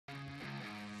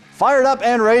Fired up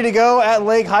and ready to go at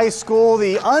Lake High School.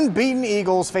 The unbeaten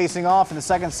Eagles facing off in the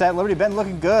second set. Liberty-Benton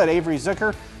looking good. Avery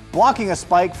Zucker blocking a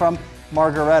spike from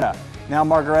Margaretta. Now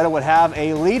Margaretta would have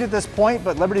a lead at this point,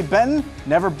 but Liberty-Benton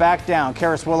never backed down.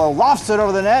 Karis Willow lofts it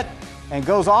over the net and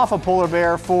goes off a polar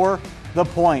bear for the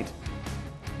point.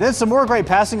 Then some more great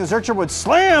passing. Zurcher would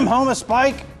slam home a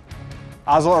spike.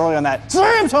 I was a little early on that.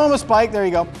 Slams home a spike. There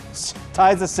you go.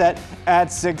 Ties the set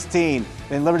at 16.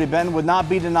 Then Liberty-Benton would not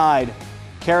be denied.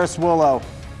 Karis Willow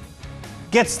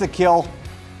gets the kill,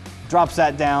 drops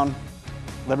that down.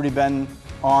 Liberty-Benton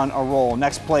on a roll.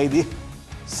 Next play, the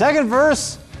second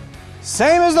verse,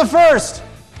 same as the first.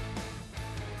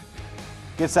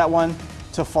 Gets that one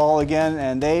to fall again,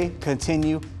 and they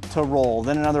continue to roll.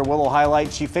 Then another Willow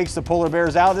highlight. She fakes the polar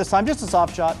bears out, this time just a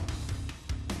soft shot.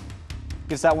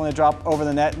 Gets that one to drop over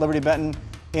the net. Liberty-Benton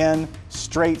in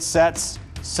straight sets,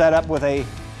 set up with a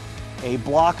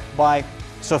block by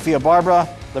Sophia Barbara.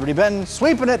 Liberty-Benton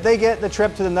sweeping it. They get the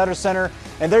trip to the Nutter Center.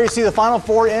 And there you see the Final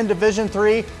Four in Division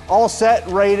III, all set,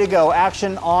 ready to go.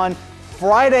 Action on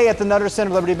Friday at the Nutter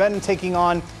Center. Liberty-Benton taking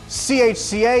on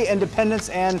CHCA, Independence,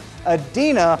 and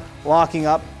Adena locking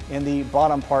up in the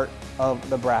bottom part of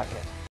the bracket.